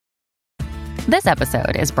This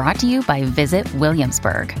episode is brought to you by Visit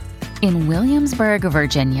Williamsburg. In Williamsburg,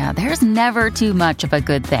 Virginia, there's never too much of a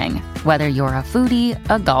good thing. Whether you're a foodie,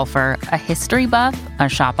 a golfer, a history buff, a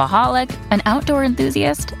shopaholic, an outdoor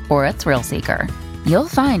enthusiast, or a thrill seeker, you'll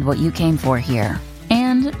find what you came for here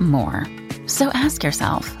and more. So ask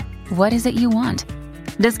yourself, what is it you want?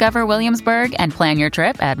 Discover Williamsburg and plan your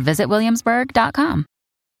trip at visitwilliamsburg.com.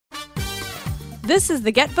 This is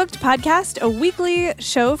the Get Booked podcast, a weekly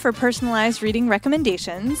show for personalized reading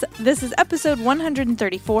recommendations. This is episode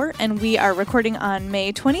 134, and we are recording on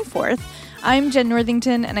May 24th. I'm Jen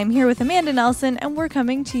Northington, and I'm here with Amanda Nelson, and we're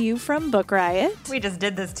coming to you from Book Riot. We just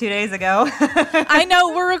did this 2 days ago. I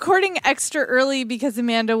know, we're recording extra early because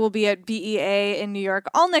Amanda will be at BEA in New York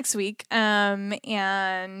all next week,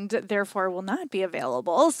 and therefore will not be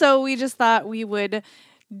available. So we just thought we would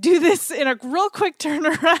do this in a real quick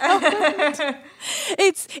turnaround.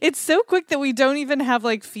 It's so quick that we don't even have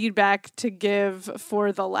like feedback to give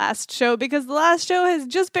for the last show because the last show has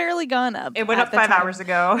just barely gone up. It went up 5 hours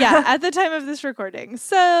ago. Yeah, at the time of this recording.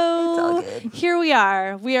 So it's all good. Here we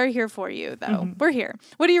are. We are here for you, though. Mm-hmm. We're here.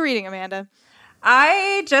 What are you reading, Amanda?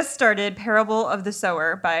 I just started Parable of the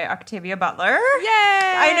Sower by Octavia Butler. Yay!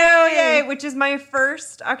 I know, yay! Which is my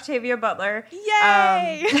first Octavia Butler.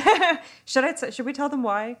 Yay! Should we tell them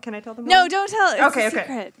why? Can I tell them why? No, don't tell. It's a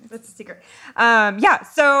secret. It's a secret. Yeah.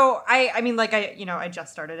 So I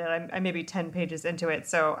just started it. I'm maybe 10 pages into it.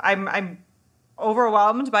 So I'm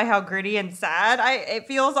overwhelmed by how gritty and sad it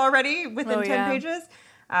feels already within 10 pages.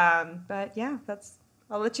 But yeah,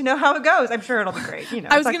 I'll let you know how it goes. I'm sure it'll be great.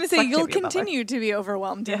 I was going to say, you'll continue to be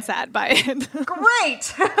overwhelmed and sad by it. Great.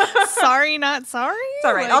 Sorry, not sorry. It's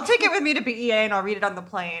all right. I'll take it with me to BEA and I'll read it on the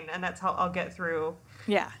plane. And that's how I'll get through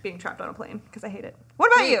being trapped on a plane because I hate it.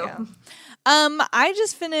 What about you? I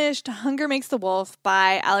just finished Hunger Makes the Wolf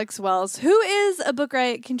by Alex Wells, who is a Book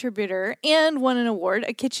Riot contributor and won an award,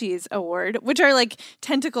 a Kitschy's Award, which are like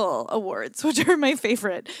tentacle awards, which are my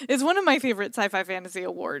favorite. It's one of my favorite sci-fi fantasy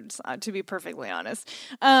awards, to be perfectly honest.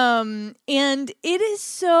 And it is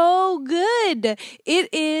so good. It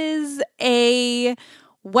is a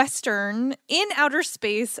Western in outer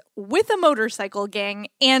space with a motorcycle gang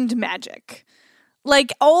and magic.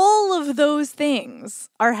 Like all of those things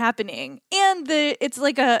are happening, and it's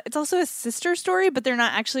also a sister story, but they're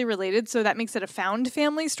not actually related, so that makes it a found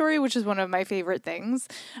family story, which is one of my favorite things.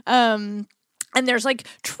 And there's like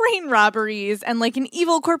train robberies and like an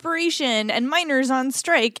evil corporation and miners on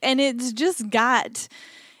strike, and it's just got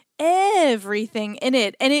everything in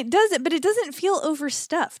it, and it doesn't feel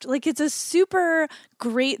overstuffed. Like it's a super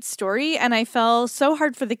great story, and I fell so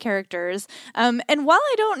hard for the characters. And while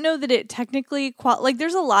I don't know that it technically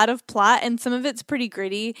there's a lot of plot, and some of it's pretty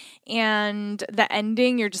gritty, and the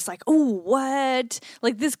ending you're just like, oh, what?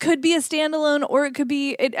 Like this could be a standalone, or it could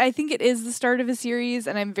be. I think it is the start of a series,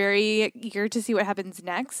 and I'm very eager to see what happens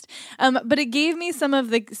next. But it gave me some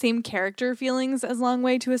of the same character feelings as Long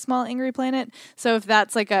Way to a Small Angry Planet. So if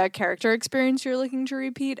that's like a character experience you're looking to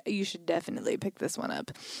repeat, you should definitely pick this one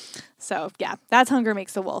up. So yeah, that's Hunger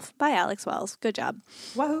Makes the Wolf by Alex Wells. Good job.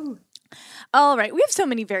 Wahoo. All right, we have so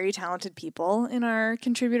many very talented people in our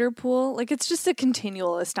contributor pool. Like it's just a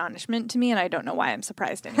continual astonishment to me, and I don't know why I'm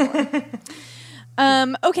surprised anymore.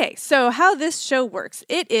 Okay, so how this show works.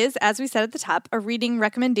 It is, as we said at the top, a reading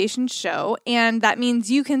recommendation show, and that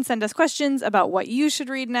means you can send us questions about what you should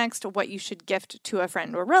read next, what you should gift to a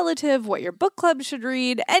friend or relative, what your book club should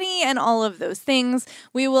read, any and all of those things.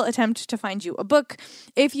 We will attempt to find you a book.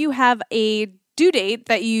 If you have a due date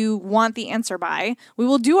that you want the answer by, we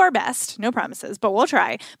will do our best. No promises, but we'll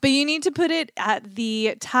try. But you need to put it at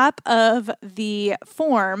the top of the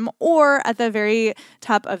form or at the very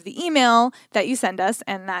top of the email that you send us,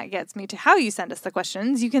 and that gets me to how you send us the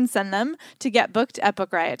questions. You can send them to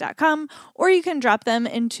getbooked@bookriot.com, or you can drop them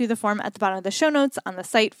into the form at the bottom of the show notes on the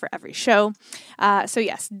site for every show. So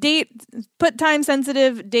yes, date, put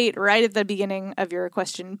time-sensitive date right at the beginning of your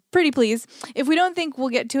question, pretty please. If we don't think we'll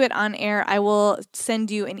get to it on air, I will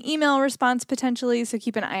send you an email response potentially, so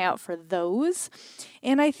keep an eye out for those.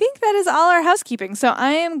 And I think that is all our housekeeping. So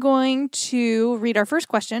I am going to read our first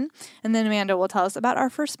question, and then Amanda will tell us about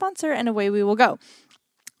our first sponsor, and away we will go.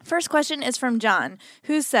 First question is from John,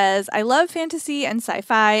 who says, I love fantasy and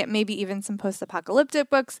sci-fi, maybe even some post-apocalyptic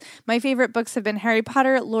books. My favorite books have been Harry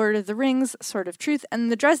Potter, Lord of the Rings, Sword of Truth,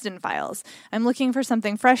 and the Dresden Files. I'm looking for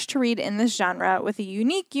something fresh to read in this genre with a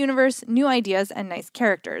unique universe, new ideas, and nice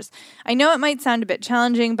characters. I know it might sound a bit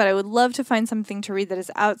challenging, but I would love to find something to read that is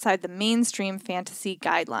outside the mainstream fantasy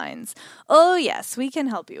guidelines. Oh yes, we can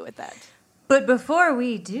help you with that. But before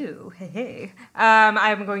we do,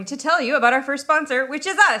 I'm going to tell you about our first sponsor, which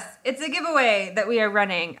is us. It's a giveaway that we are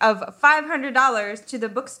running of $500 to the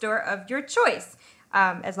bookstore of your choice,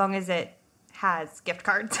 as long as it has gift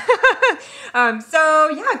cards. Go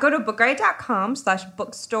to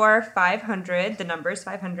bookriot.com/bookstore500, the number's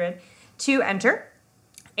 500, to enter.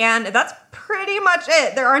 And that's pretty much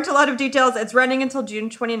it. There aren't a lot of details. It's running until June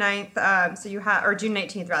 29th, or June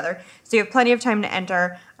 19th rather. So you have plenty of time to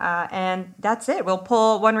enter. And that's it. We'll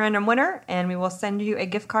pull one random winner, and we will send you a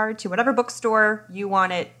gift card to whatever bookstore you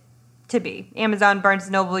want it to be. Amazon, Barnes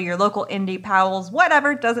 & Noble, your local indie Powell's,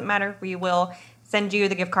 whatever, doesn't matter. We will send you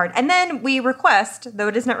the gift card. And then we request, though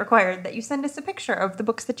it is not required, that you send us a picture of the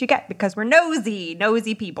books that you get, because we're nosy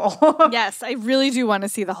people. Yes, I really do want to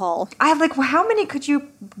see the haul. How many could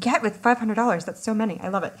you get with $500? That's so many. I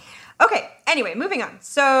love it. Okay, anyway, moving on.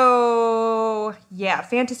 So,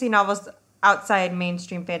 fantasy novels outside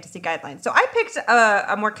mainstream fantasy guidelines. So I picked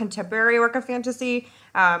a more contemporary work of fantasy.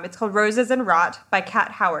 It's called Roses and Rot by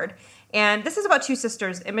Kat Howard. And this is about two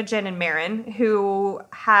sisters, Imogen and Marin, who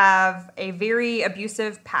have a very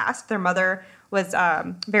abusive past. Their mother was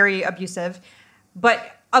very abusive,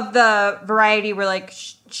 but of the variety where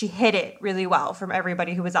she hid it really well from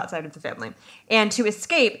everybody who was outside of the family. And to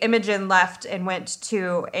escape, Imogen left and went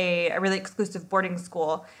to a really exclusive boarding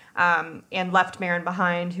school and left Marin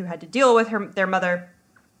behind, who had to deal with their mother.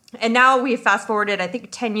 And now we fast forwarded, I think,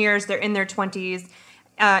 10 years. They're in their 20s.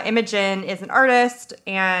 Imogen is an artist,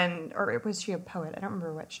 or was she a poet? I don't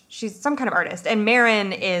remember which. She's some kind of artist. And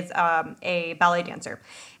Marin is a ballet dancer.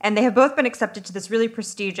 And they have both been accepted to this really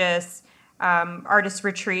prestigious artist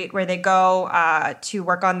retreat where they go to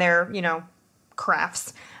work on their,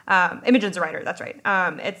 crafts. Imogen's a writer, that's right.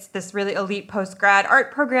 It's this really elite post-grad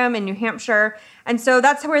art program in New Hampshire. And so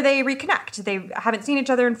that's where they reconnect. They haven't seen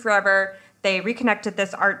each other in forever. They reconnect at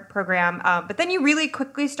this art program, but then you really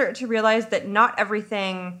quickly start to realize that not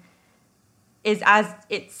everything is as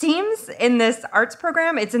it seems in this arts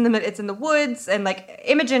program. It's in the woods, and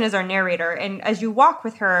Imogen is our narrator, and as you walk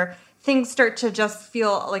with her, things start to just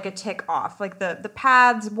feel like a tick off. Like the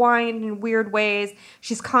paths wind in weird ways.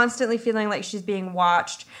 She's constantly feeling like she's being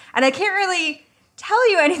watched, and I can't really tell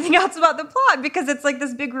you anything else about the plot because it's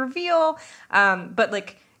this big reveal.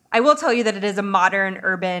 But I will tell you that it is a modern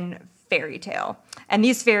urban fairy tale. And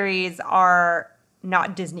these fairies are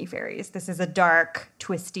not Disney fairies. This is a dark,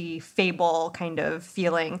 twisty, fable kind of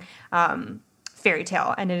feeling fairy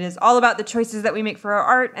tale. And it is all about the choices that we make for our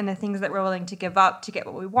art and the things that we're willing to give up to get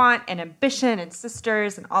what we want, and ambition and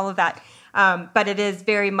sisters and all of that. But it is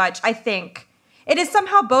very much, I think, it is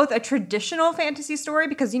somehow both a traditional fantasy story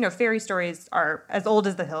because, fairy stories are as old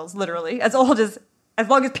as the hills, literally, as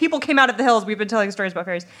long as people came out of the hills, we've been telling stories about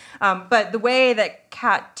fairies. But the way that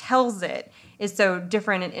Kat tells it is so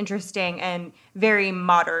different and interesting and very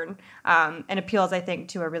modern, and appeals, I think,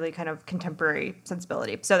 to a really kind of contemporary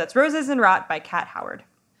sensibility. So that's Roses and Rot by Kat Howard.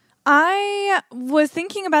 I was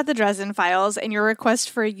thinking about the Dresden Files and your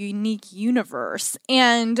request for a unique universe,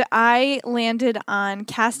 and I landed on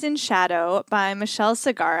Cast in Shadow by Michelle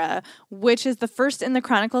Segarra, which is the first in the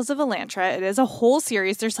Chronicles of Elantra. It is a whole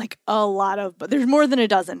series. There's there's more than a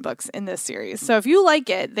dozen books in this series. So if you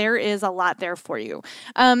like it, there is a lot there for you.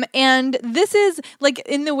 And this is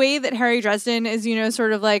in the way that Harry Dresden is,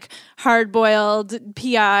 sort of hard-boiled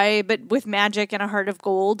PI, but with magic and a heart of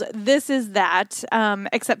gold. This is that,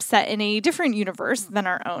 except set in a different universe than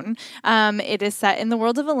our own. It is set in the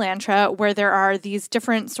world of Elantra, where there are these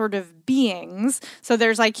different sort of beings. So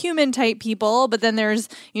there's human type people, but then there's,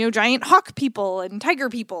 giant hawk people and tiger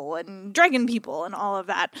people and dragon people and all of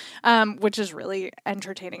that, which is really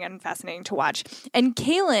entertaining and fascinating to watch. And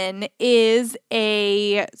Kaelin is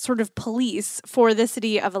a sort of police for the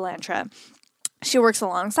city of Elantra. She works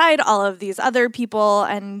alongside all of these other people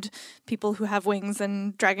and people who have wings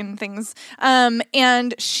and dragon things.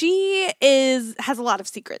 And she has a lot of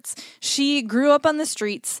secrets. She grew up on the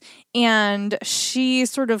streets, and she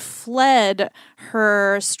sort of fled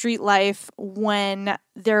her street life when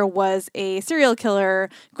there was a serial killer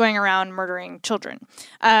going around murdering children.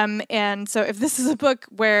 And so if this is a book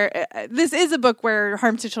where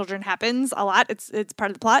harm to children happens a lot, it's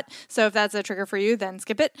part of the plot. So if that's a trigger for you, then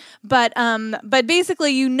skip it. But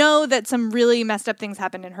basically, that some really messed up things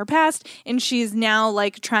happened in her past. past, and she's now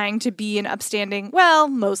like trying to be an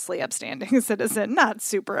mostly upstanding citizen, not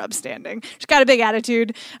super upstanding. She's got a big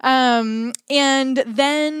attitude. And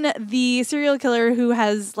then the serial killer who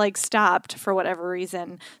has like stopped for whatever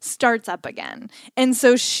reason starts up again. And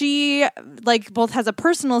so she like both has a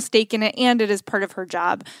personal stake in it, and it is part of her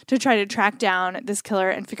job to try to track down this killer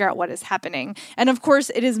and figure out what is happening. And of course,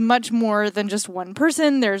 it is much more than just one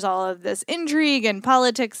person. There's all of this intrigue and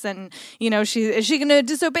politics, and is she going to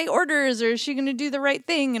disobey orders, or is she going to do the right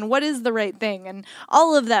thing, and what is the right thing, and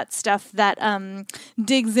all of that stuff that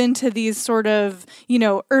digs into these sort of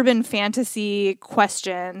urban fantasy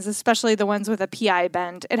questions, especially the ones with a PI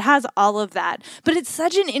bent. It has all of that, but it's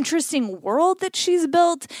such an interesting world that she's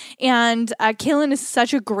built, and Kaylin is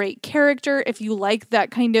such a great character. If you like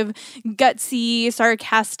that kind of gutsy,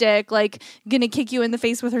 sarcastic, like gonna kick you in the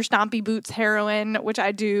face with her stompy boots heroine, which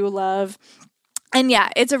I do love. And yeah,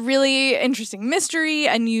 it's a really interesting mystery,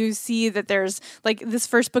 and you see that there's like this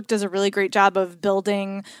first book does a really great job of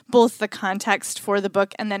building both the context for the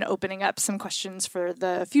book and then opening up some questions for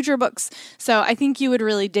the future books. So I think you would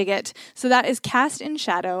really dig it. So that is Cast in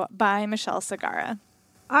Shadow by Michelle Segarra.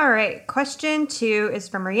 All right. Question 2 is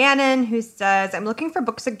from Rhiannon, who says, I'm looking for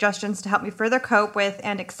book suggestions to help me further cope with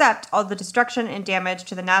and accept all the destruction and damage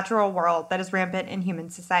to the natural world that is rampant in human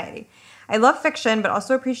society. I love fiction, but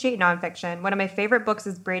also appreciate nonfiction. One of my favorite books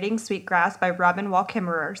is Braiding Sweetgrass by Robin Wall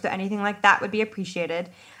Kimmerer, so anything like that would be appreciated.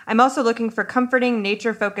 I'm also looking for comforting,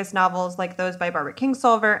 nature-focused novels like those by Barbara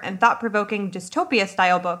Kingsolver and thought-provoking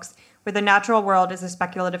dystopia-style books where the natural world is a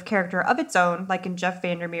speculative character of its own, like in Jeff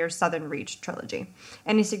Vandermeer's Southern Reach trilogy.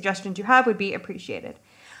 Any suggestions you have would be appreciated.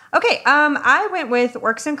 Okay, I went with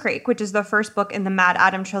Orcs and Crake, which is the first book in the Mad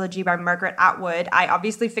Adam trilogy by Margaret Atwood. I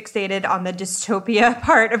obviously fixated on the dystopia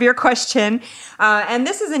part of your question. And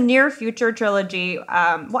this is a near future trilogy.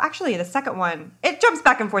 Actually, the second one, it jumps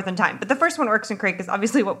back and forth in time. But the first one, Orcs and Crake, is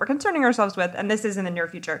obviously what we're concerning ourselves with. And this is in the near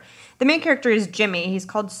future. The main character is Jimmy. He's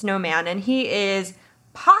called Snowman. And he is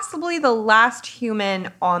possibly the last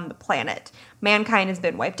human on the planet. Mankind has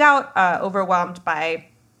been wiped out, overwhelmed by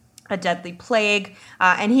a deadly plague,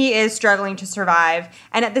 and he is struggling to survive.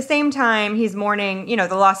 And at the same time, he's mourning,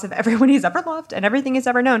 the loss of everyone he's ever loved and everything he's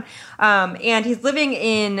ever known. And he's living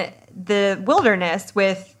in the wilderness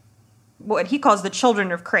with what he calls the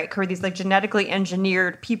children of Crake, who are these like genetically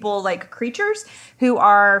engineered people-like creatures who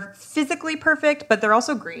are physically perfect, but they're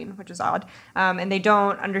also green, which is odd. And they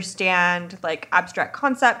don't understand like abstract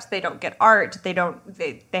concepts. They don't get art. They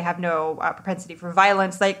have no propensity for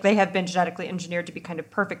violence. Like they have been genetically engineered to be kind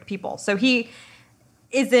of perfect people. So he's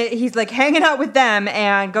like hanging out with them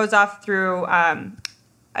and goes off through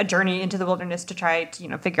a journey into the wilderness to try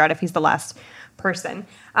to figure out if he's the last person.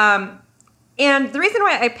 And the reason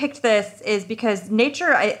why I picked this is because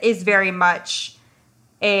nature is very much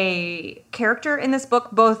a character in this book,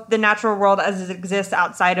 both the natural world as it exists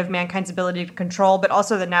outside of mankind's ability to control, but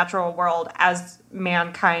also the natural world as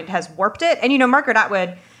mankind has warped it. And, Margaret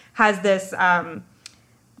Atwood has this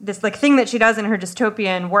like thing that she does in her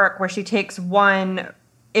dystopian work where she takes one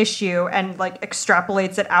issue and like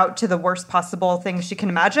extrapolates it out to the worst possible things she can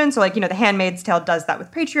imagine. So like, The Handmaid's Tale does that with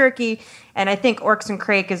patriarchy. And I think Orcs and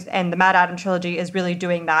Crake and the Mad Adam trilogy is really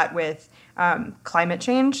doing that with climate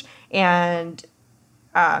change and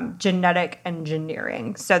genetic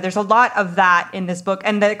engineering. So there's a lot of that in this book.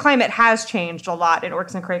 And the climate has changed a lot in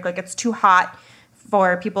Orcs and Crake. Like it's too hot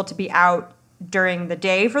for people to be out during the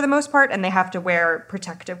day for the most part. And they have to wear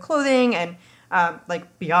protective clothing and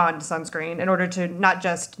like beyond sunscreen in order to not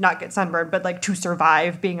just not get sunburned, but like to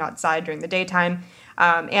survive being outside during the daytime.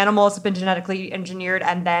 Animals have been genetically engineered,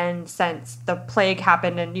 and then since the plague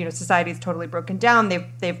happened and society's totally broken down,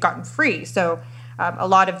 they've gotten free. So a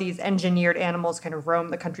lot of these engineered animals kind of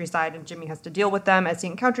roam the countryside, and Jimmy has to deal with them as he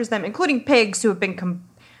encounters them, including pigs who have been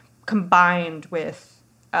combined with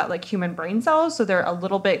like human brain cells, so they're a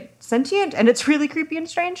little bit sentient, and it's really creepy and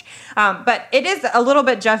strange. But it is a little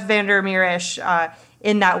bit Jeff Vandermeer-ish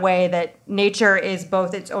in that way that nature is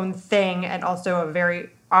both its own thing and also a very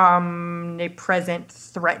omnipresent,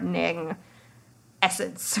 threatening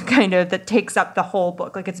essence, kind of, that takes up the whole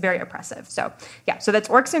book. Like, it's very oppressive. So, yeah, so that's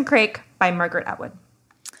Orcs and Crake by Margaret Atwood.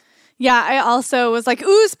 Yeah, I also was like,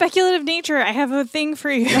 ooh, speculative nature. I have a thing for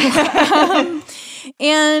you.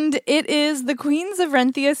 And it is the Queens of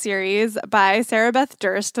Renthia series by Sarah Beth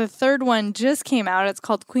Durst. The third one just came out. It's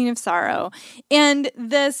called Queen of Sorrow. And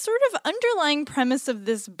the sort of underlying premise of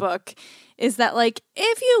this book is that, like,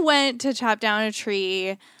 if you went to chop down a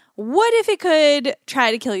tree, what if it could try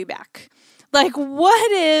to kill you back? Like,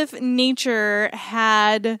 what if nature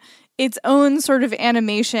had its own sort of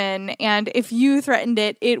animation, and if you threatened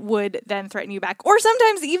it, it would then threaten you back, or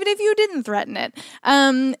sometimes even if you didn't threaten it.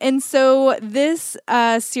 And so this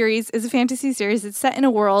series is a fantasy series. It's set in a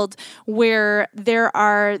world where there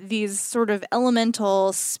are these sort of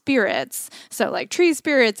elemental spirits, so like tree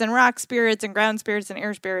spirits and rock spirits and ground spirits and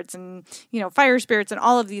air spirits and, fire spirits and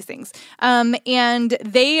all of these things. And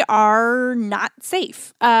they are not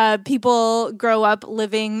safe. People grow up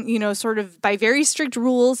living, sort of by very strict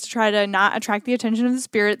rules to try to not attract the attention of the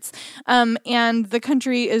spirits. And the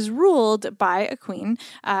country is ruled by a queen,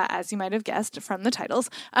 as you might have guessed from the titles.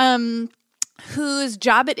 Whose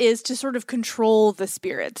job it is to sort of control the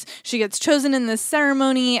spirits. She gets chosen in this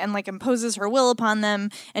ceremony and imposes her will upon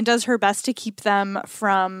them and does her best to keep them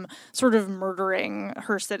from sort of murdering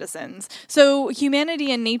her citizens. So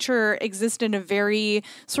humanity and nature exist in a very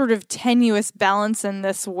sort of tenuous balance in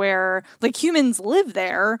this, where humans live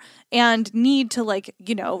there and need to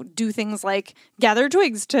do things like gather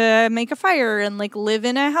twigs to make a fire and live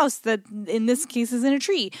in a house that in this case is in a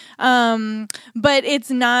tree. But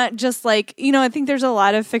it's not just I think there's a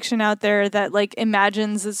lot of fiction out there that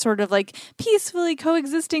imagines it's sort of peacefully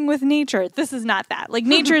coexisting with nature. This is not that.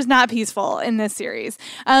 Nature is not peaceful in this series.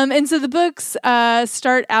 And so the books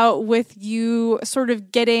start out with you sort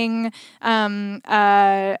of getting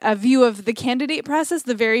a view of the candidate process.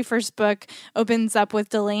 The very first book opens up with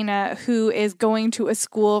Delena, who is going to a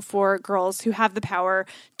school for girls who have the power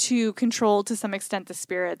to control to some extent the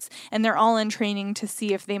spirits, and they're all in training to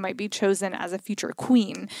see if they might be chosen as a future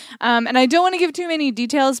queen. And I don't want to give too many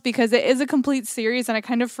details because it is a complete series, and I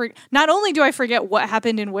kind of not only do I forget what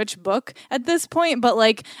happened in which book at this point, but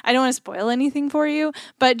I don't want to spoil anything for you,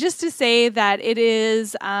 but just to say that it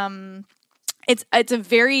is it's a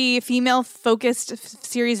very female-focused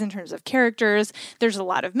series in terms of characters. There's a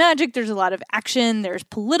lot of magic. There's a lot of action. There's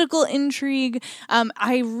political intrigue.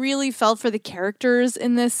 I really felt for the characters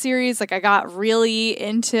in this series. I got really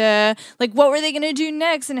into, what were they going to do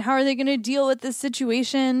next and how are they going to deal with this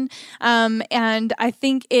situation? And I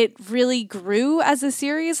think it really grew as a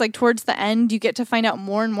series. Towards the end, you get to find out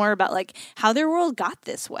more and more about, how their world got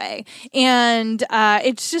this way. And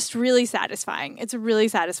it's just really satisfying. It's a really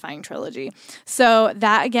satisfying trilogy. So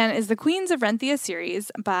that, again, is the Queens of Renthia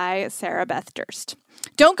series by Sarah Beth Durst.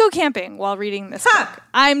 Don't go camping while reading this book.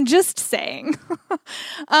 I'm just saying.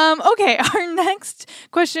 Okay, our next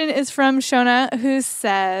question is from Shona, who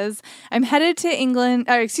says, I'm headed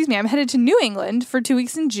to New England for 2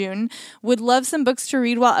 weeks in June. Would love some books to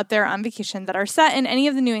read while up there on vacation that are set in any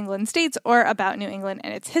of the New England states or about New England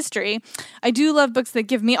and its history. I do love books that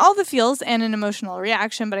give me all the feels and an emotional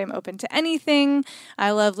reaction, but I'm open to anything.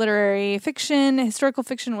 I love literary fiction, historical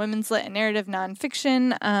fiction, women's lit, and narrative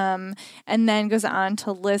nonfiction. And then goes on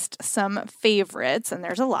to list some favorites, and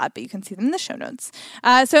there's a lot, but you can see them in the show notes.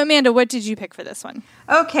 So Amanda, what did you pick for this one?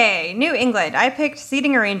 Okay, New England. I picked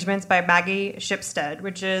Seating Arrangements by Maggie Shipstead,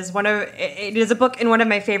 which is it is a book in one of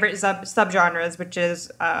my favorite subgenres, which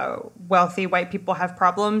is wealthy white people have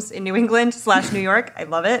problems in New England / New York. I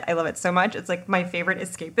love it. I love it so much. It's my favorite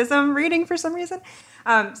escapism reading for some reason.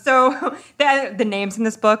 So the names in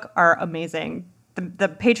this book are amazing. The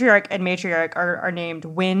patriarch and matriarch are named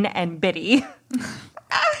Win and Biddy.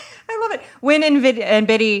 I love it. Win and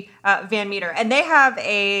Biddy Van Meter. And they have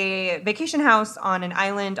a vacation house on an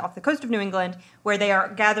island off the coast of New England where they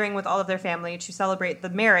are gathering with all of their family to celebrate the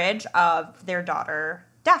marriage of their daughter,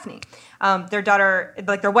 Daphne. Their daughter,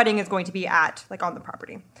 their wedding is going to be on the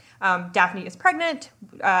property. Daphne is pregnant,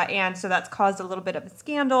 and so that's caused a little bit of a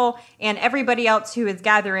scandal. And everybody else who is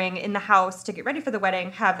gathering in the house to get ready for the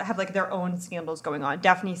wedding have their own scandals going on.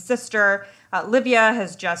 Daphne's sister, Livia,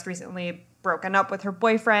 has just recently broken up with her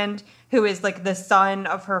boyfriend, who is the son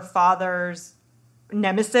of her father's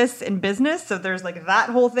nemesis in business. So there's that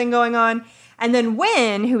whole thing going on. And then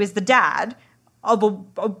Win, who is the dad of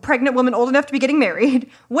a pregnant woman old enough to be getting married,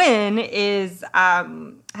 Win has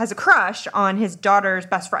a crush on his daughter's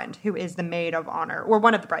best friend, who is the maid of honor, or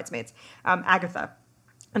one of the bridesmaids, Agatha.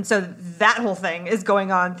 And so that whole thing is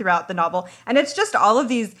going on throughout the novel. And it's just all of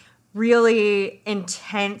these really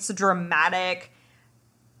intense, dramatic,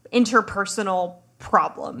 interpersonal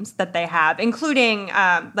problems that they have, including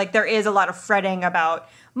there is a lot of fretting about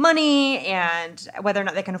money and whether or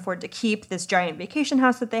not they can afford to keep this giant vacation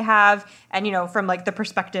house that they have. And, from the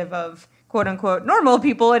perspective of quote unquote normal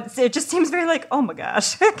people, it just seems very oh my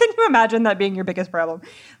gosh, can you imagine that being your biggest problem?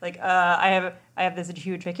 I have this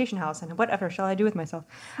huge vacation house and whatever shall I do with myself?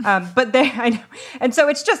 I know. And so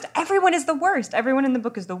it's just, everyone is the worst. Everyone in the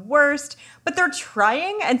book is the worst, but they're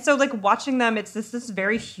trying. And so watching them, it's this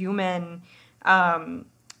very human, I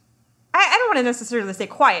don't want to necessarily say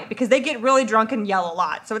quiet because they get really drunk and yell a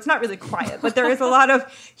lot. So it's not really quiet, but there is a lot of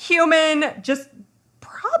human just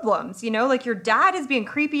problems, you know, like your dad is being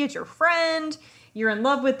creepy at your friend. You're in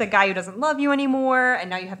love with the guy who doesn't love you anymore, and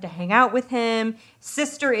now you have to hang out with him.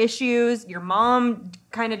 Sister issues. Your mom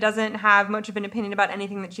kind of doesn't have much of an opinion about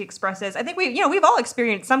anything that she expresses. I think we've all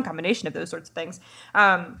experienced some combination of those sorts of things.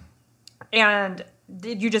 And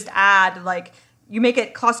you just add, like, you make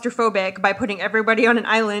it claustrophobic by putting everybody on an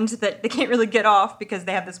island that they can't really get off because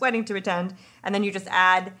they have this wedding to attend, and then you just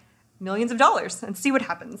add millions of dollars and see what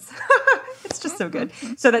happens. It's just so good.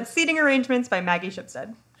 So that's Seating Arrangements by Maggie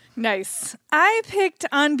Shipstead. Nice. I picked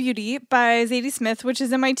On Beauty by Zadie Smith, which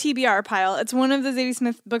is in my TBR pile. It's one of the Zadie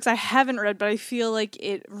Smith books I haven't read, but I feel like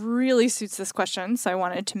it really suits this question, so I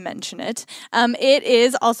wanted to mention it. It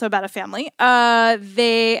is also about a family.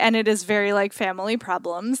 And it is very like family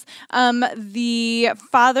problems. The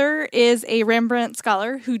father is a Rembrandt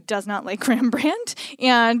scholar who does not like Rembrandt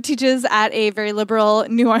and teaches at a very liberal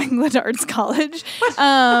New England arts college.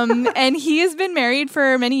 And he has been married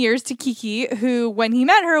for many years to Kiki, who, when he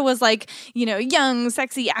met her, was like, you know, young,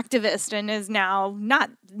 sexy activist and is now not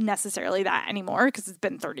necessarily that anymore because it's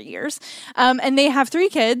been 30 years. And they have 3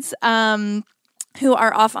 kids who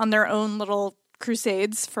are off on their own little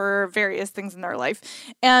crusades for various things in their life.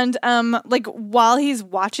 And like while he's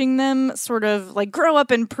watching them sort of like grow up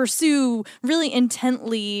and really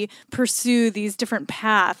intently pursue these different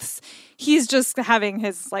paths, he's just having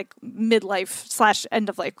his like midlife / end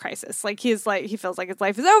of life crisis. Like he feels like his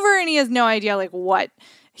life is over and he has no idea like what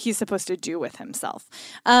he's supposed to do with himself.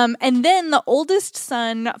 And then the oldest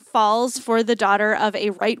son falls for the daughter of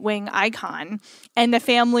a right-wing icon, and the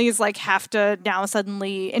families like have to now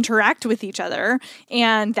suddenly interact with each other,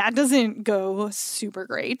 and that doesn't go super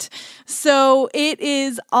great. So it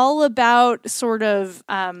is all about sort of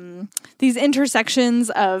these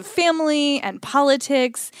intersections of family and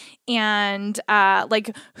politics and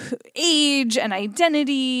like age and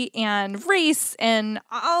identity and race and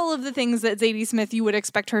all of the things that Zadie Smith you would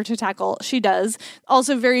expect her to tackle. She does.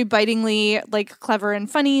 Also very bitingly like clever and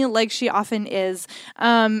funny like she often is.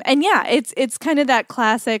 And yeah, it's kind of that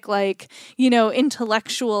classic like, you know,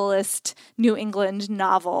 intellectualist New England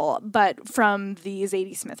novel, but from the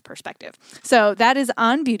Zadie Smith perspective. So that is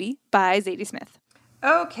On Beauty by Zadie Smith.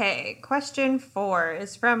 Okay, question 4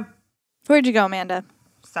 is from... Where'd you go, Amanda?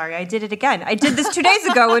 Sorry, I did it again. I did this 2 days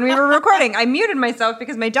ago when we were recording. I muted myself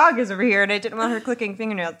because my dog is over here and I didn't want her clicking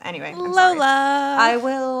fingernails. Anyway, I'm Lola. sorry. I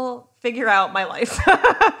will figure out my life.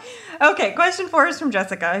 Okay, question 4 is from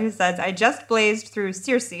Jessica, who says, I just blazed through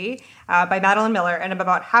Circe by Madeline Miller, and I'm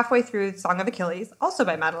about halfway through Song of Achilles, also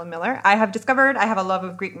by Madeline Miller. I have discovered I have a love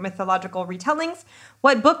of Greek mythological retellings.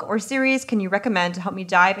 What book or series can you recommend to help me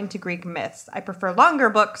dive into Greek myths? I prefer longer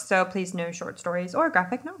books, so please no short stories or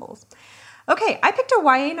graphic novels. Okay, I picked a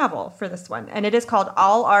YA novel for this one, and it is called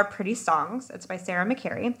All Our Pretty Songs. It's by Sarah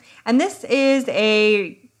McCarry, and this is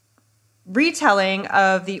a retelling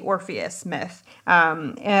of the Orpheus myth,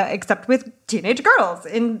 except with teenage girls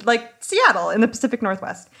in like Seattle in the Pacific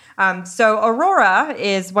Northwest. So Aurora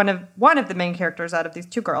is one of the main characters out of these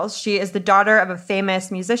 2 girls. She is the daughter of a famous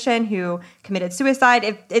musician who committed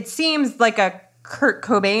suicide. It seems like a Kurt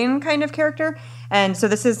Cobain kind of character, and so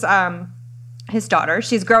this is his daughter.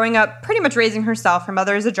 She's growing up pretty much raising herself. Her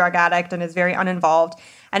mother is a drug addict and is very uninvolved.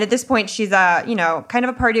 And at this point, she's kind of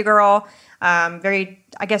a party girl, very,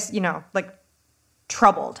 I guess, like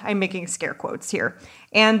troubled. I'm making scare quotes here.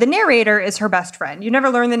 And the narrator is her best friend. You never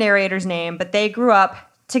learn the narrator's name, but they grew up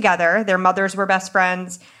together. Their mothers were best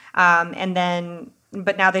friends.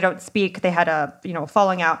 But now they don't speak. They had a,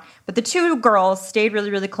 falling out. But the 2 girls stayed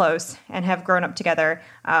really, really close and have grown up together.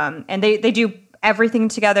 And they do everything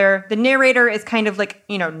together. The narrator is kind of like,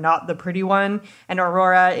 not the pretty one. And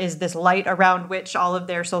Aurora is this light around which all of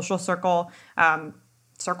their social circle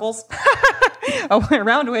circles.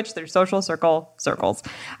 Around which their social circle circles.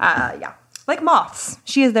 Like moths.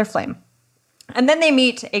 She is their flame. And then they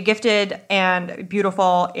meet a gifted and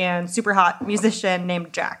beautiful and super hot musician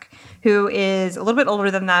named Jack, who is a little bit older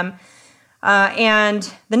than them.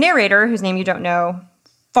 And the narrator, whose name you don't know,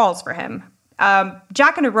 falls for him.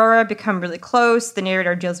 Jack and Aurora become really close. The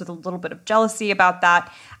narrator deals with a little bit of jealousy about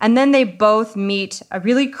that. And then they both meet a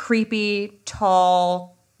really creepy,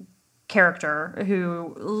 tall character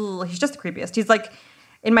who, he's just the creepiest. He's like,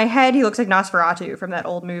 in my head, he looks like Nosferatu from that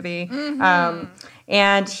old movie. Mm-hmm.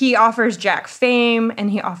 And he offers Jack fame,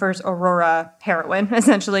 and he offers Aurora heroin,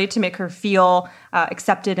 essentially, to make her feel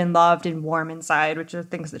accepted and loved and warm inside, which are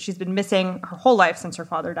things that she's been missing her whole life since her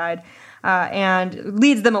father died. and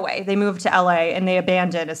leads them away. They move to LA and they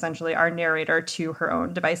abandon essentially our narrator to her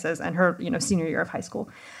own devices and her, senior year of high school.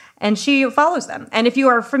 And she follows them. And if you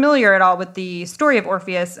are familiar at all with the story of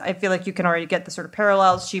Orpheus, I feel like you can already get the sort of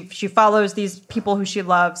parallels. She follows these people who she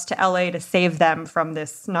loves to LA to save them from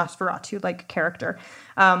this Nosferatu-like character.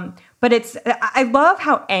 But I love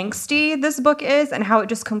how angsty this book is and how it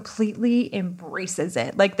just completely embraces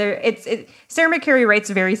it. Like Sarah McCarry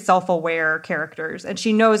writes very self-aware characters, and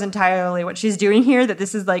she knows entirely what she's doing here, that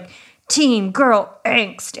this is like teen girl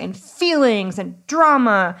angst and feelings and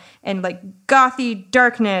drama and like gothy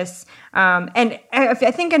darkness. And I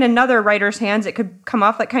think in another writer's hands, it could come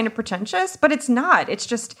off like kind of pretentious, but it's not. It's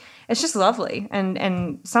just lovely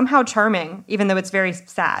and somehow charming, even though it's very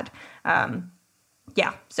sad.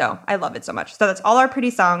 So I love it so much. So that's All Our Pretty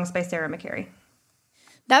Songs by Sarah McCarry.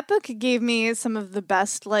 That book gave me some of the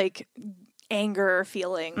best, like, anger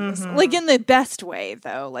feelings, like in the best way,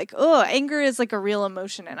 though. Like, anger is like a real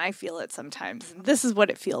emotion, and I feel it sometimes. And this is what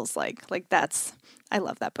it feels like. I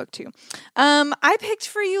love that book too. I picked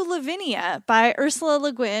for you Lavinia by Ursula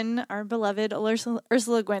Le Guin, our beloved Ursula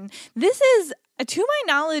Le Guin. This is, to my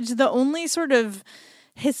knowledge, the only sort of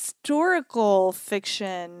historical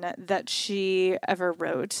fiction that she ever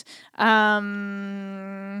wrote.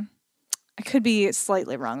 I could be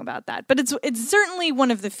slightly wrong about that, but it's certainly one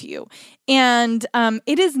of the few. And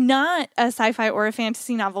it is not a sci-fi or a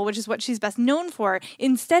fantasy novel, which is what she's best known for.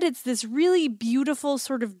 Instead, it's this really beautiful,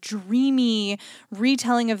 sort of dreamy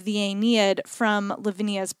retelling of the Aeneid from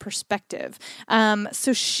Lavinia's perspective.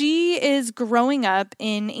 So she is growing up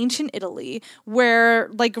in ancient Italy, where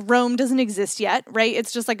like Rome doesn't exist yet, right?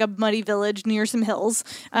 It's just like a muddy village near some hills.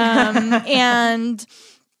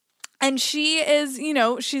 And she is,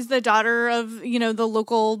 she's the daughter of, the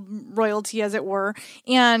local royalty, as it were.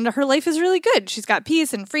 And her life is really good. She's got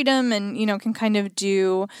peace and freedom and, can kind of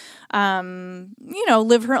do,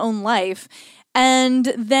 live her own life. And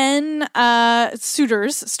then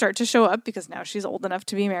suitors start to show up because now she's old enough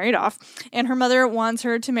to be married off. And her mother wants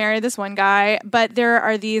her to marry this one guy. But there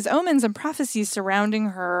are these omens and prophecies surrounding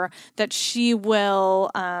her that she will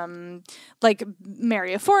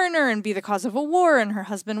marry a foreigner and be the cause of a war, and her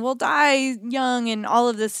husband will die young, and all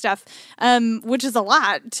of this stuff, which is a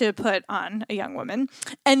lot to put on a young woman.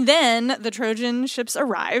 And then the Trojan ships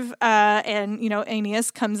arrive, and Aeneas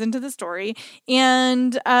comes into the story,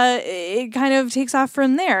 and it kind of takes off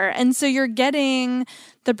from there. And so you're getting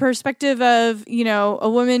the perspective of a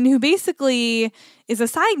woman who basically is a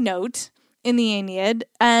side note in the Aeneid,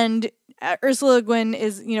 and Ursula Le Guin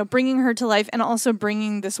is, bringing her to life and also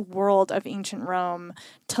bringing this world of ancient Rome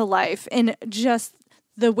to life in just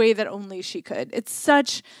the way that only she could. It's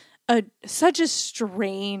such a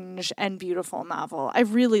strange and beautiful novel. I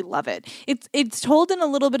really love it. It's told in a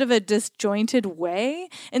little bit of a disjointed way,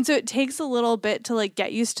 and so it takes a little bit to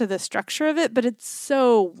get used to the structure of it, but it's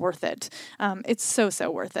so worth it. It's so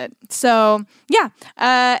worth it. So yeah,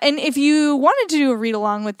 and if you wanted to do a read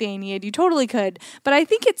along with the Aeneid, you totally could, but I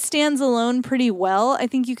think it stands alone pretty well. I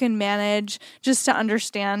think you can manage just to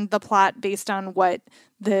understand the plot based on what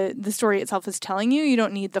the story itself is telling you. You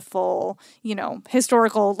don't need the full,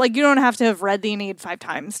 historical, you don't have to have read the Aeneid 5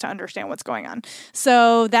 times to understand what's going on.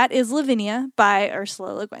 So that is Lavinia by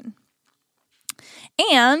Ursula Le Guin.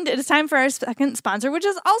 And it is time for our second sponsor, which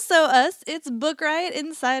is also us. It's Book Riot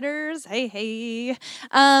Insiders. Hey.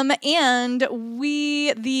 And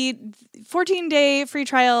the 14-day free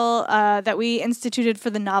trial that we instituted for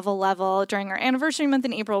the novel level during our anniversary month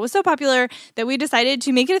in April was so popular that we decided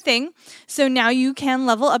to make it a thing. So now you can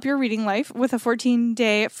level up your reading life with a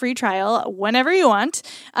 14-day free trial whenever you want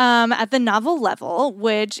at the novel level,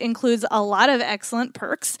 which includes a lot of excellent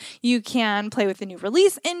perks. You can play with the new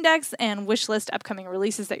release index and wish list upcoming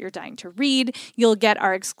releases that you're dying to read. You'll get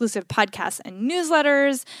our exclusive podcasts and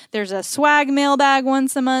newsletters. There's a swag mailbag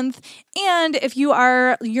once a month. And if you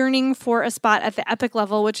are yearning for a spot at the Epic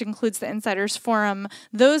level, which includes the Insiders Forum,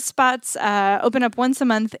 those spots open up once a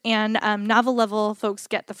month, and novel level folks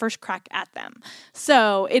get the first crack at them.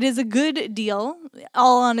 So it is a good deal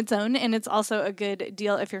all on its own, and it's also a good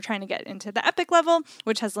deal if you're trying to get into the Epic level,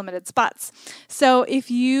 which has limited spots. So if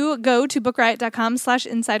you go to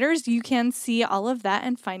bookriot.com/insiders, you can see all of that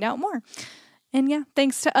and find out more. And yeah,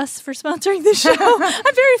 thanks to us for sponsoring the show.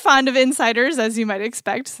 I'm very fond of Insiders, as you might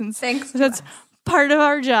expect, since that's part of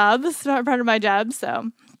our job. It's part of my job.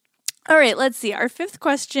 So, All right, let's see. Our fifth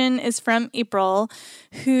question is from April,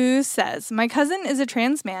 who says, my cousin is a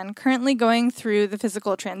trans man currently going through the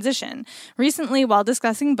physical transition. Recently, while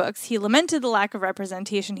discussing books, he lamented the lack of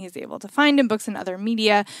representation he's able to find in books and other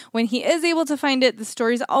media. When he is able to find it, the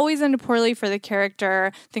stories always end poorly for the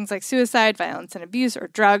character, things like suicide, violence and abuse, or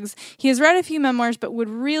drugs. He has read a few memoirs, but would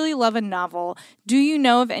really love a novel. Do you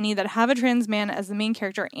know of any that have a trans man as the main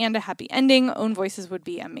character and a happy ending? Own voices would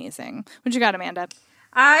be amazing. What you got, Amanda?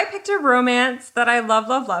 I picked a romance that I love,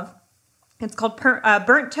 love, love. It's called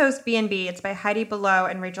Burnt Toast B&B. It's by Heidi Below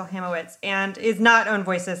and Rachel Hamowitz, and is not Own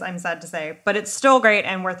Voices, I'm sad to say, but it's still great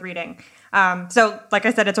and worth reading. So, like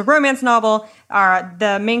I said, it's a romance novel.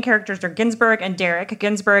 The main characters are Ginsberg and Derek.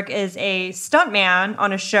 Ginsberg is a stuntman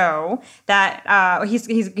on a show that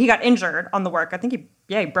he got injured on the work. I think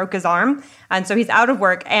he broke his arm, and so he's out of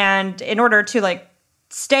work. And in order to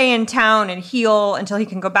stay in town and heal until he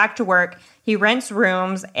can go back to work, he rents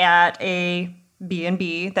rooms at a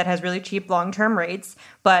B&B that has really cheap long-term rates,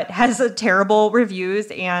 but has terrible reviews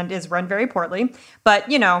and is run very poorly. But,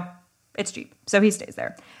 it's cheap, so he stays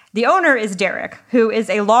there. The owner is Derek, who is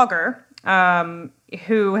a logger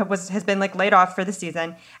who has been laid off for the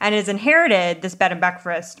season and has inherited this bed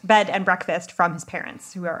and breakfast from his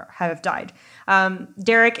parents who have died.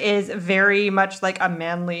 Derek is very much like a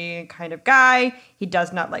manly kind of guy. He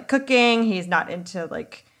does not like cooking. He's not into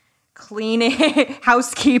cleaning,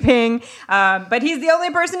 housekeeping, but he's the only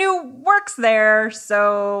person who works there,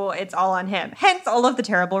 so it's all on him. Hence all of the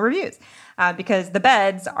terrible reviews, because the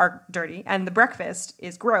beds are dirty and the breakfast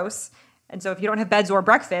is gross. And so if you don't have beds or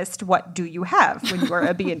breakfast, what do you have when you are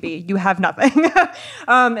a B&B? You have nothing.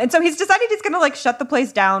 And so he's decided he's going to shut the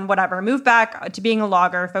place down, whatever, move back to being a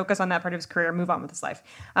logger, focus on that part of his career, move on with his life.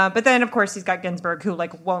 But then, of course, he's got Ginsberg who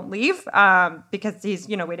won't leave because he's,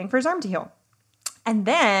 waiting for his arm to heal. And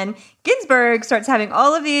then Ginsberg starts having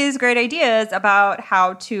all of these great ideas about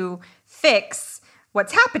how to fix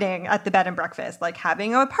what's happening at the bed and breakfast, like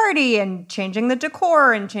having a party and changing the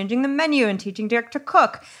decor and changing the menu and teaching Derek to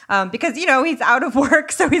cook because, he's out of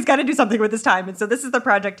work, so he's got to do something with his time. And so this is the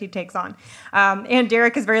project he takes on. And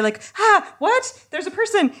Derek is very what? There's a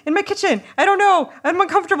person in my kitchen. I don't know. I'm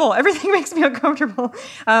uncomfortable. Everything makes me uncomfortable.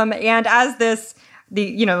 And as this...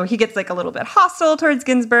 he gets a little bit hostile towards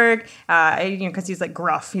Ginsberg, because he's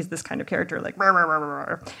gruff. He's this kind of character, rah, rah, rah,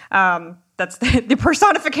 rah, rah. That's the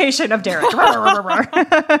personification of Derek. Rah, rah, rah,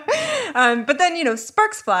 rah. But then,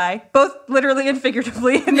 sparks fly, both literally and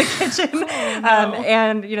figuratively in the kitchen.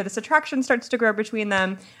 And, this attraction starts to grow between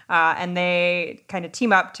them. And they kind of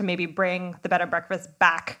team up to maybe bring the bed and breakfast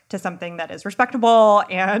back to something that is respectable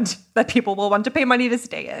and that people will want to pay money to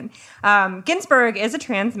stay in. Ginsberg is a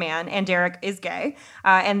trans man and Derek is gay.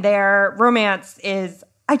 And their romance is,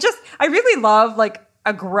 I really love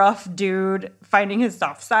a gruff dude finding his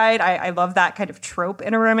soft side. I love that kind of trope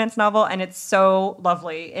in a romance novel, and it's so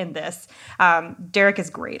lovely in this. Derek is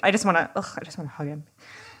great. I just want to hug him.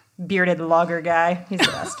 Bearded logger guy. He's the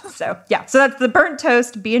best. So that's the Burnt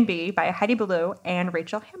Toast B&B by Heidi Below and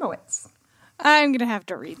Rachel Hamowitz. I'm going to have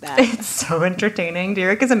to read that. It's so entertaining.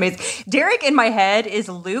 Derek is amazing. Derek in my head is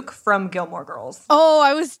Luke from Gilmore Girls.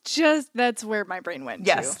 Oh, that's where my brain went.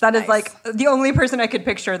 Yes, that is the only person I could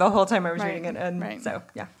picture the whole time I was reading it. And so,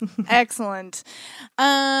 yeah. Excellent.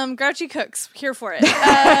 Grouchy Cooks, here for it.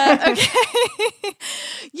 Okay.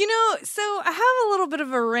 So I have a little bit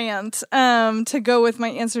of a rant to go with my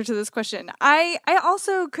answer to this question. I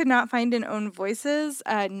also could not find an Own Voices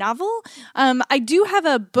novel. I do have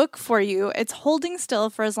a book for you. It's Holding Still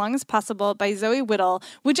for as Long as Possible by Zoe Whittle,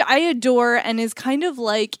 which I adore and is kind of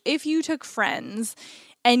like if you took Friends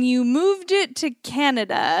and you moved it to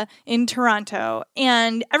Canada in Toronto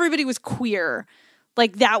and everybody was queer.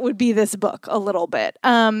 That would be this book a little bit.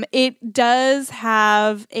 It does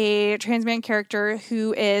have a trans man character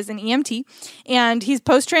who is an EMT, and he's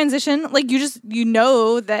post-transition. You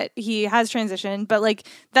know that he has transition, but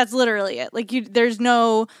that's literally it. There's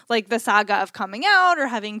no the saga of coming out or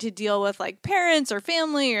having to deal with parents or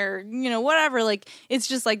family or whatever. It's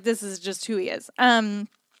just this is just who he is.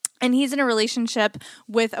 And he's in a relationship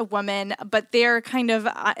with a woman, but they're kind of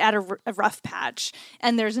at a rough patch.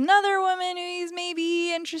 And there's another woman who he's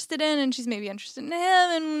maybe interested in, and she's maybe interested in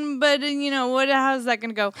him. But how's that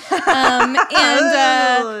going to go?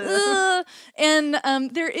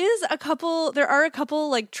 There are a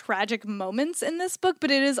couple tragic moments in this book,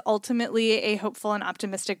 but it is ultimately a hopeful and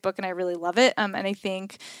optimistic book, and I really love it. And I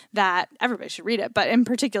think that everybody should read it. But in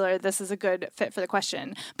particular, this is a good fit for the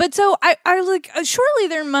question. But so I surely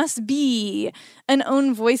there must must be an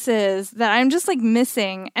Own Voices that I'm just like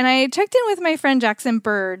missing. And I checked in with my friend Jackson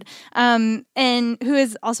Bird, and who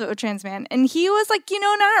is also a trans man. And he was like,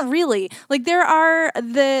 not really. Like there are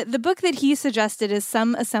the book that he suggested is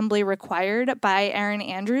Some Assembly Required by Erin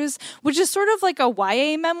Andrews, which is sort of like a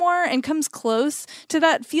YA memoir and comes close to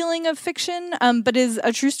that feeling of fiction, but is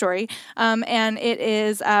a true story. And it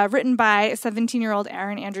is written by 17-year-old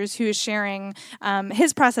Erin Andrews, who is sharing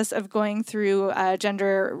his process of going through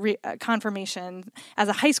gender confirmation as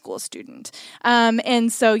a high school student.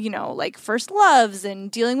 And so, like first loves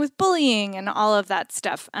and dealing with bullying and all of that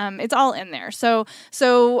stuff. It's all in there. So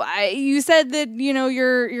you said that,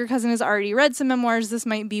 your cousin has already read some memoirs. This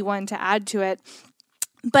might be one to add to it.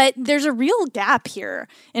 But there's a real gap here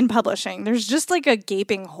in publishing. There's just like a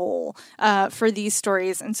gaping hole for these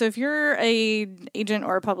stories. And so if you're a agent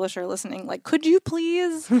or a publisher listening, like, could you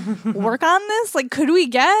please work on this? Like, could we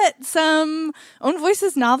get some Own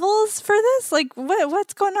Voices novels for this? Like,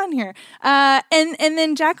 what's going on here? And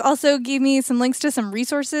then Jack also gave me some links to some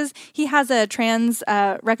resources. He has a trans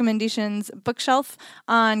recommendations bookshelf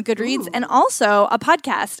on Goodreads. Ooh. And also a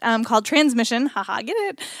podcast called Transmission. Haha, get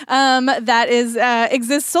it? That is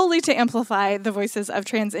exists solely to amplify the voices of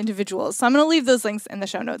trans individuals. So I'm going to leave those links in the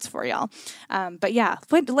show notes for y'all. But yeah,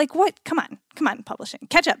 what? Come on, publishing.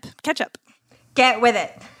 Catch up. Get with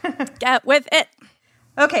it. Get with it.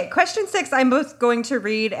 Okay, question 6, I'm both going to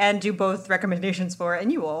read and do both recommendations for,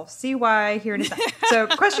 and you will see why here in a second. So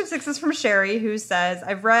question 6 is from Sherry, who says,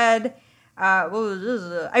 I read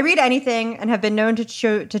anything and have been known to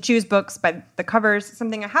choose books by the covers.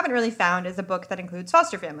 Something I haven't really found is a book that includes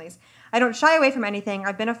foster families. I don't shy away from anything.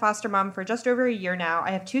 I've been a foster mom for just over a year now.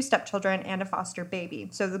 I have 2 stepchildren and a foster baby.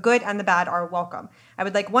 So the good and the bad are welcome. I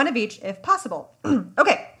would like one of each if possible.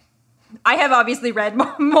 Okay. I have obviously read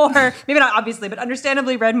more, maybe not obviously, but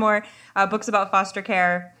understandably read more books about foster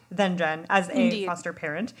care than Jen as a Indeed. Foster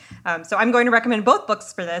parent. So I'm going to recommend both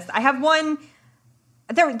books for this. I have one.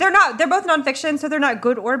 They're both nonfiction, so they're not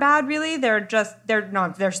good or bad, really. They're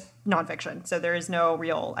nonfiction, so there is no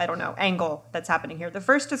real, angle that's happening here. The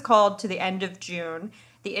first is called To the End of June,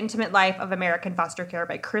 The Intimate Life of American Foster Care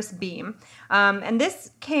by Chris Beam. And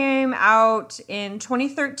this came out in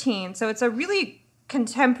 2013, so it's a really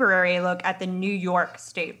contemporary look at the New York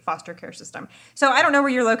state foster care system. So I don't know where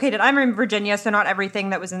you're located. I'm in Virginia, so not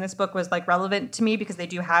everything that was in this book was like relevant to me because they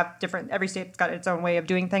do have every state's got its own way of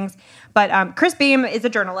doing things. But Chris Beam is a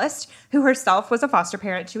journalist who herself was a foster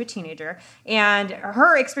parent to a teenager. And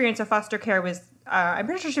her experience of foster care was, I'm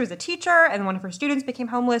pretty sure she was a teacher and one of her students became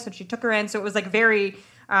homeless and she took her in. So it was like very,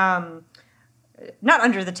 not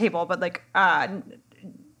under the table, but like,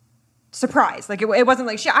 surprise. Like it wasn't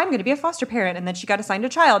like I'm going to be a foster parent and then she got assigned a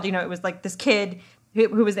child. It was like this kid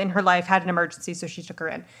who was in her life had an emergency, so she took her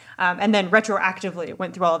in. And then retroactively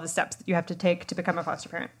went through all of the steps that you have to take to become a foster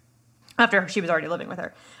parent after she was already living with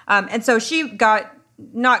her. And so she got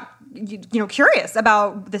curious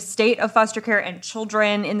about the state of foster care and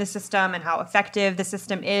children in the system and how effective the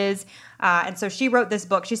system is. And so she wrote this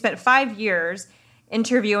book. She spent 5 years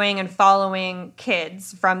interviewing and following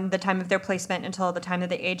kids from the time of their placement until the time that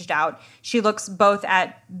they aged out. She looks both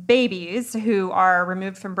at babies who are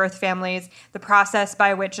removed from birth families, the process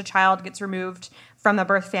by which a child gets removed from the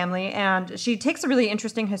birth family, and she takes a really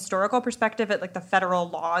interesting historical perspective at like the federal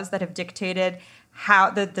laws that have dictated how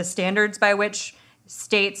the standards by which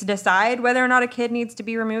states decide whether or not a kid needs to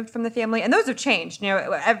be removed from the family. And those have changed.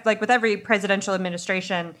 Like with every presidential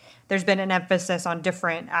administration, there's been an emphasis on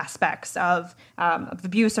different aspects of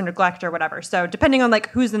abuse or neglect or whatever. So depending on like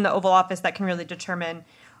who's in the Oval Office, that can really determine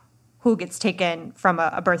who gets taken from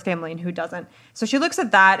a birth family and who doesn't. So she looks at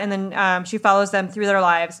that, and then she follows them through their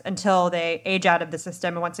lives until they age out of the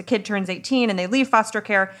system. And once a kid turns 18 and they leave foster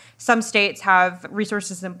care, some states have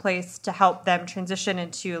resources in place to help them transition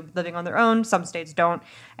into living on their own. Some states don't.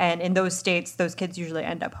 And in those states, those kids usually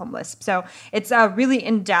end up homeless. So it's a really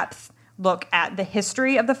in-depth look at the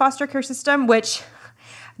history of the foster care system, which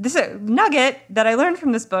this nugget that I learned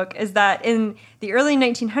from this book is that in the early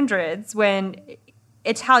 1900s, when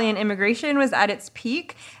Italian immigration was at its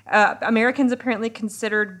peak, Americans apparently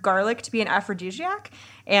considered garlic to be an aphrodisiac.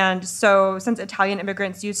 And so since Italian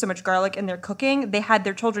immigrants used so much garlic in their cooking, they had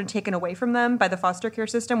their children taken away from them by the foster care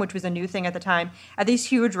system, which was a new thing at the time, at these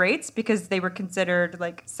huge rates because they were considered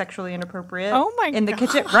like sexually inappropriate in the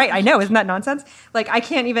kitchen. Right, I know. Isn't that nonsense? Like I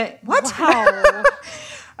can't even... What? Wow.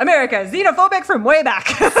 America, xenophobic from way back.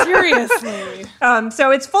 Seriously. So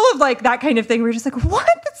it's full of like that kind of thing. We're just like, what?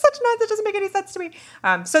 That's such nonsense. That doesn't make any sense to me.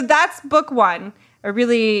 So that's book 1, a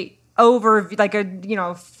really like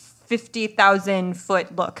a 50,000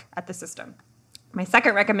 foot look at the system. My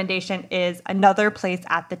second recommendation is Another Place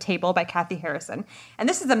at the Table by Kathy Harrison. And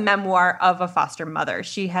this is a memoir of a foster mother.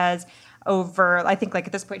 She has over, I think like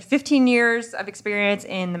at this point, 15 years of experience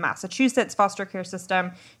in the Massachusetts foster care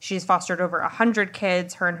system. She's fostered over 100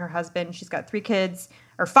 kids, her and her husband. She's got 3 kids,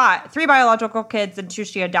 or 3 biological kids and 2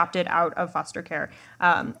 she adopted out of foster care.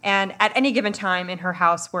 And at any given time in her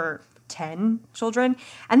house were 10 children.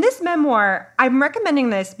 And this memoir, I'm recommending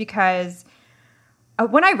this because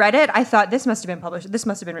when I read it, I thought this must have been published. This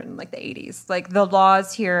must have been written in like the 80s. Like the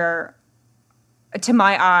laws here, to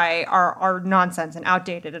my eye, are nonsense and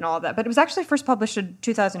outdated and all of that. But it was actually first published in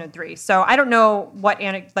 2003. So I don't know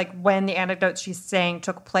when the anecdotes she's saying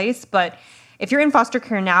took place. But if you're in foster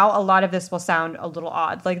care now, a lot of this will sound a little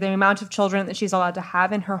odd. Like the amount of children that she's allowed to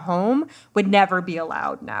have in her home would never be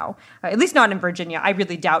allowed now. At least not in Virginia. I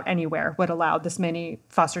really doubt anywhere would allow this many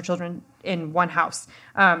foster children in one house.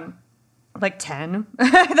 Like 10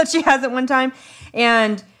 that she has at one time.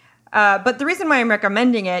 And but the reason why I'm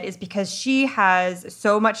recommending it is because she has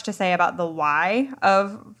so much to say about the why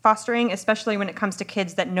of fostering, especially when it comes to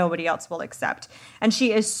kids that nobody else will accept. And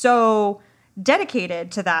she is so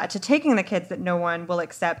dedicated to that, to taking the kids that no one will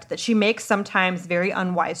accept, that she makes sometimes very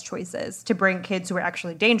unwise choices to bring kids who are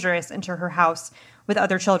actually dangerous into her house with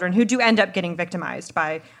other children who do end up getting victimized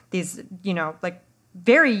by these, like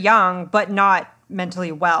very young but not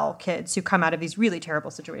mentally well kids who come out of these really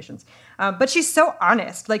terrible situations. But she's so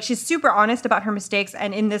honest. Like she's super honest about her mistakes.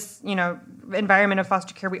 And in this, environment of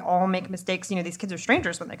foster care, we all make mistakes. These kids are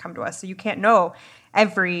strangers when they come to us. So you can't know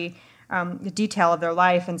every detail of their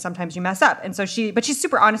life. And sometimes you mess up. And so but she's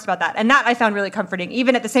super honest about that. And that I found really comforting,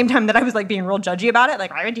 even at the same time that I was like being real judgy about it.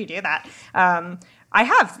 Like, why would you do that? I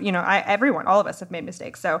have, everyone, all of us have made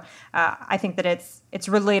mistakes. So I think that it's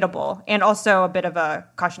relatable and also a bit of a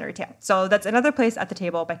cautionary tale. So that's Another Place at the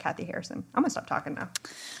Table by Kathy Harrison. I'm going to stop talking now.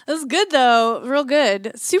 That was good, though. Real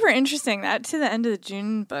good. Super interesting. That To the End of the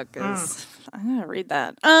June book is... I'm going to read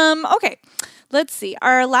that. Okay. Let's see.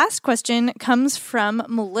 Our last question comes from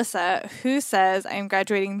Melissa, who says, I am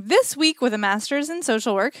graduating this week with a master's in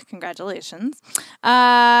social work. Congratulations.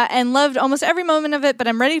 And loved almost every moment of it, but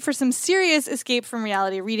I'm ready for some serious escape from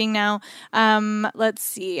reality reading now. Let's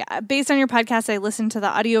see. Based on your podcast, I listened to the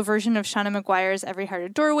audio version of Shauna McGuire's Every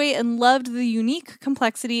Hearted Doorway and loved the unique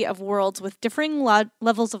complexity of worlds with differing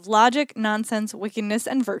levels of logic, nonsense, wickedness,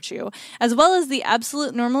 and virtue, as well as the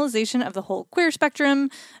absolute normalization of the whole queer spectrum,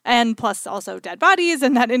 and plus also dead bodies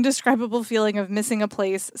and that indescribable feeling of missing a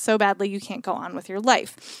place so badly you can't go on with your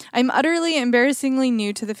life. I'm utterly embarrassingly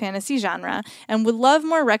new to the fantasy genre and would love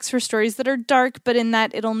more recs for stories that are dark, but in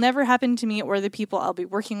that it'll never happen to me or the people I'll be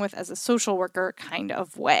working with as a social worker kind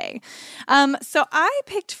of way. So I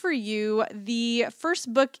picked for you the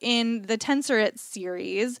first book in the Tensorette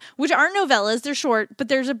series, which aren't novellas. They're short, but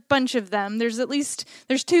there's a bunch of them. There's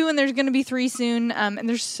 2 and there's going to be 3 soon. And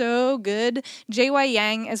they're so good. J.Y.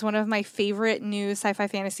 Yang is one of my favorite new sci-fi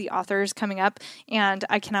fantasy authors coming up, and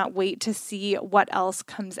I cannot wait to see what else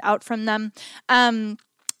comes out from them.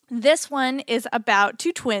 This one is about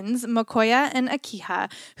 2 twins, Makoya and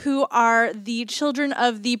Akiha, who are the children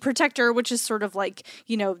of the Protector, which is sort of like,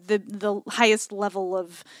 the highest level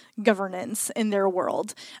of governance in their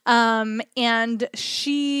world. And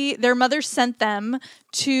their mother sent them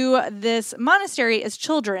to this monastery as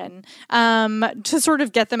children to sort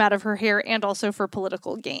of get them out of her hair and also for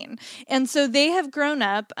political gain. And so they have grown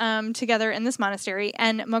up together in this monastery,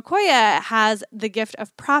 and Makoya has the gift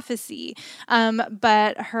of prophecy,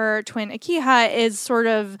 but her twin Akiha is sort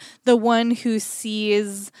of the one who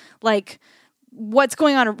sees like what's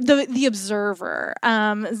going on, the observer,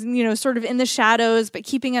 sort of in the shadows, but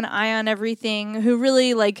keeping an eye on everything, who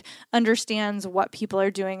really like understands what people are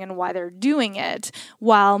doing and why they're doing it,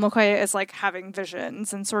 while Makoya is like having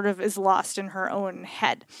visions and sort of is lost in her own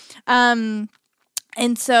head. And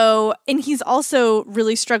he's also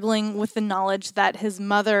really struggling with the knowledge that his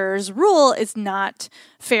mother's rule is not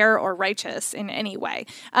fair or righteous in any way.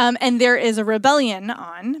 And there is a rebellion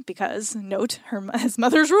on, because, note, his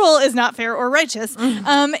mother's rule is not fair or righteous.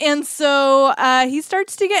 And so he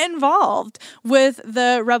starts to get involved with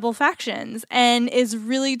the rebel factions and is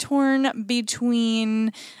really torn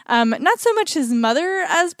between not so much his mother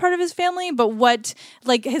as part of his family, but what,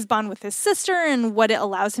 like, his bond with his sister and what it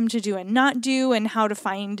allows him to do and not do, and how to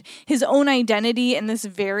find his own identity in this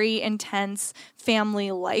very intense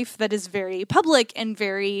family life that is very public and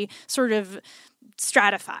very sort of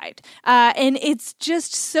stratified. And it's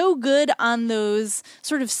just so good on those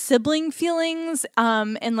sort of sibling feelings,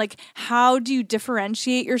 and like, how do you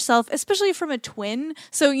differentiate yourself, especially from a twin?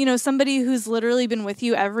 So, you know, somebody who's literally been with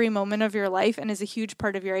you every moment of your life and is a huge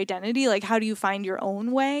part of your identity. Like, how do you find your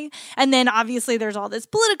own way? And then obviously there's all this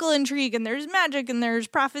political intrigue, and there's magic, and there's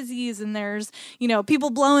prophecies, and there's, you know, people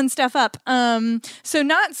blowing stuff up. So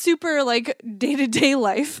not super like day-to-day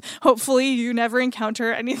life. Hopefully you never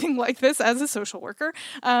encounter anything like this as a social worker.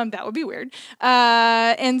 That would be weird.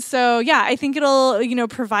 And so, yeah, I think it'll, you know,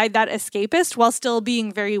 provide that escapist while still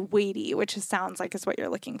being very weighty, which sounds like is what you're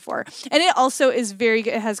looking for. And it also is it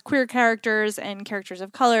has queer characters and characters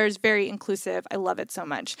of colors, very inclusive. I love it so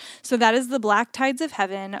much. So that is The Black Tides of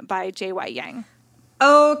Heaven by J.Y. Yang.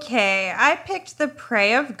 Okay, I picked The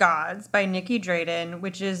Prey of Gods by Nikki Drayden,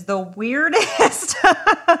 which is the weirdest,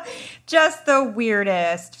 just the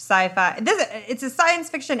weirdest sci-fi. It's a science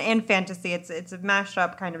fiction and fantasy. It's a mashed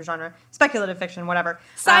up kind of genre, speculative fiction, whatever.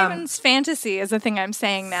 Science fantasy is the thing I'm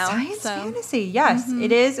saying now. Science fantasy, yes. Mm-hmm.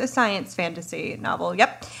 It is a science fantasy novel,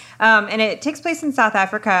 yep. And it takes place in South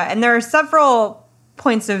Africa, and there are several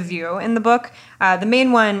points of view in the book. The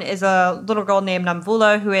main one is a little girl named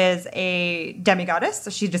Namvula, who is a demigoddess. So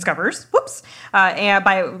she discovers,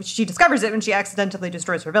 she discovers it when she accidentally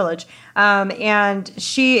destroys her village. And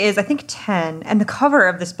she is, I think, 10. And the cover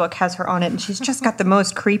of this book has her on it, and she's just got the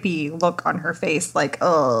most creepy look on her face. Like,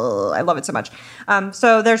 oh, I love it so much.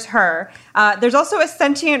 So there's her. There's also a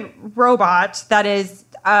sentient robot that is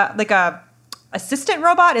like a assistant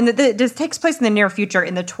robot, and this takes place in the near future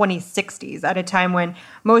in the 2060s, at a time when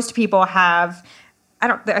most people have,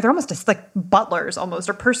 they're almost just like butlers almost,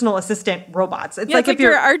 or personal assistant robots. It's like if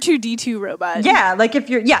your R2-D2 robot. Yeah, like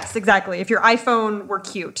yes, exactly. If your iPhone were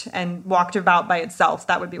cute and walked about by itself,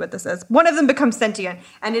 that would be what this is. One of them becomes sentient,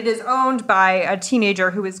 and it is owned by a teenager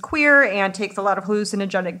who is queer and takes a lot of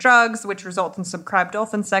hallucinogenic drugs, which results in some crab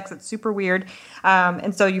dolphin sex. It's super weird.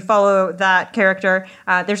 And so you follow that character.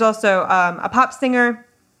 There's also a pop singer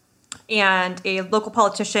and a local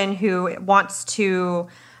politician who wants to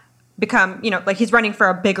become, you know, like he's running for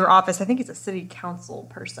a bigger office. I think he's a city council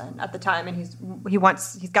person at the time, and he's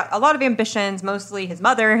got a lot of ambitions. Mostly his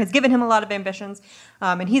mother has given him a lot of ambitions,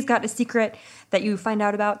 and he's got a secret that you find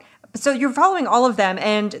out about. So you're following all of them,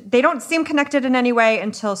 and they don't seem connected in any way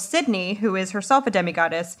until Sydney, who is herself a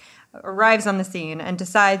demigoddess, arrives on the scene and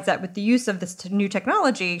decides that with the use of this new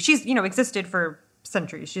technology, she's, you know, existed for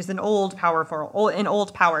centuries. She's an old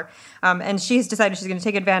power, and she's decided she's going to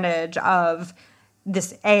take advantage of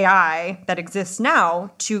this AI that exists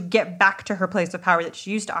now to get back to her place of power that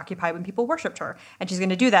she used to occupy when people worshipped her. And she's going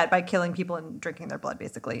to do that by killing people and drinking their blood,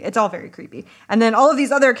 basically. It's all very creepy. And then all of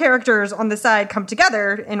these other characters on the side come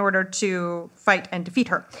together in order to fight and defeat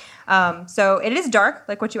her. So it is dark,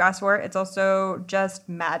 like what you asked for. It's also just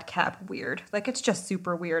madcap weird. Like, it's just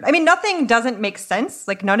super weird. I mean, nothing doesn't make sense.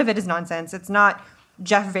 Like, none of it is nonsense. It's not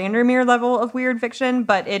Jeff Vandermeer level of weird fiction,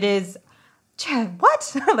 but it is...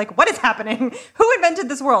 What? Like, what is happening? Who invented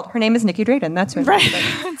this world? Her name is Nikki Drayden. That's who invented it.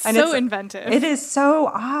 It's so inventive. It is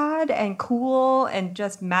so odd and cool and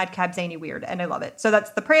just madcap, zany weird, and I love it. So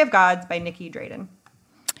that's The Prey of Gods by Nikki Drayden.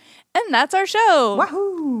 And that's our show.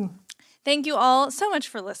 Wahoo! Thank you all so much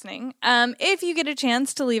for listening. If you get a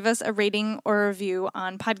chance to leave us a rating or a review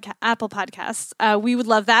on Apple Podcasts, we would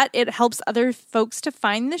love that. It helps other folks to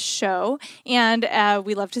find the show, and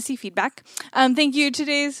we love to see feedback. Thank you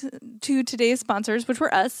to today's sponsors, which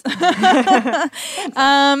were us.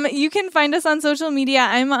 You can find us on social media.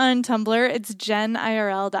 I'm on Tumblr. It's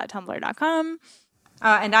jenirl.tumblr.com.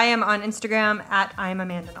 And I am on Instagram at I'm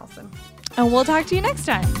Amanda Nelson. And we'll talk to you next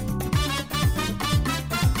time.